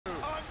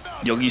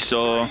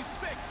여기서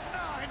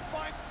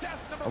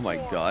Oh my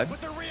god.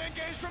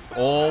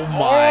 Oh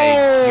my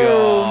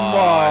god.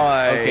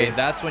 my. Okay,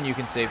 that's when you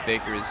can say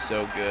Faker is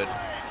so good.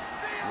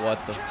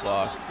 What the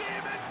fuck?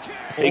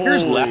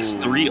 Faker's last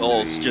 3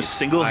 ults just I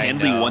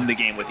single-handedly know. won the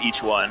game with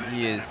each one.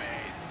 He is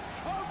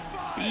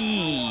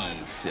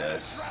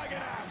Jesus.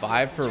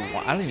 5 for 1.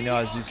 I don't even know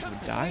how Zeus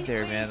would die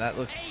there, man. That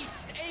looks.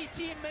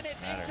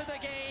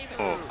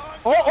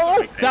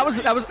 Oh, that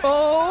was,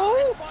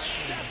 oh.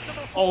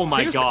 Oh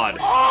my god.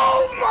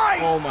 Oh my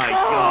Oh my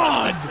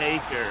god.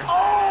 Faker.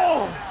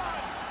 Oh.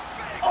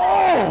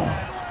 Oh.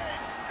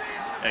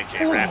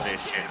 Okay, wrap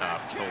this shit up.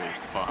 Holy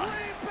fuck.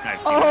 I've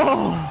seen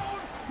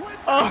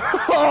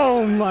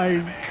Oh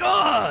my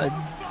god.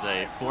 It's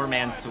a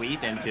 4-man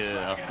sweep into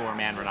a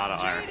 4-man Renata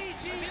R.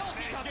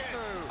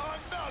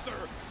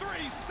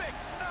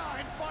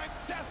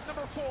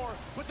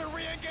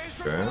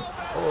 Okay.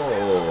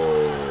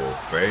 Oh,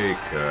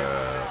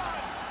 Faker.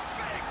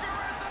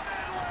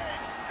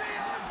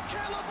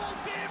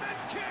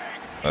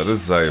 Ja, das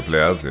ist seine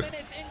Player.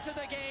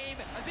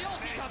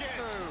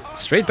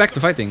 Straight back to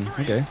fighting.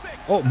 Okay.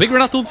 Oh, big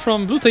Renat ult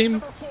from blue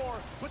team.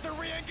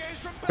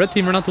 Red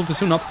team Renat ult is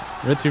soon up.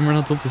 Red team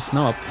Renat ult is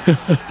now up.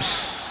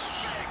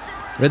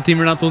 Red team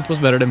Renat ult was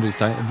better than blue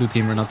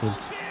team Renat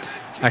ult.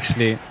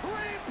 Actually,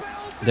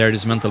 there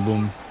is mental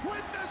boom.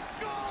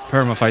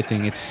 Perma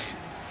fighting. It's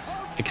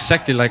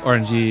exactly like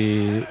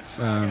RNG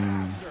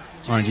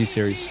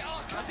series.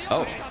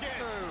 Oh.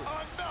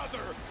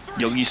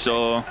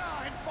 여기서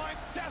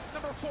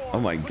Oh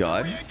my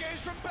god.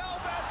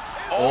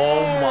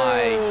 Oh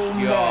my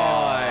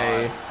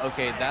god.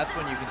 Okay, that's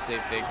when you can say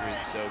Faker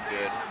is so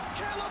good.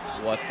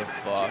 What the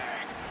fuck?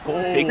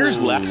 Faker's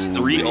last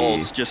 3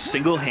 ults just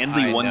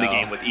single-handedly I won the know.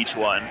 game with each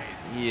one.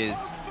 He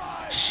is.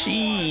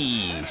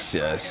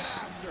 Jesus.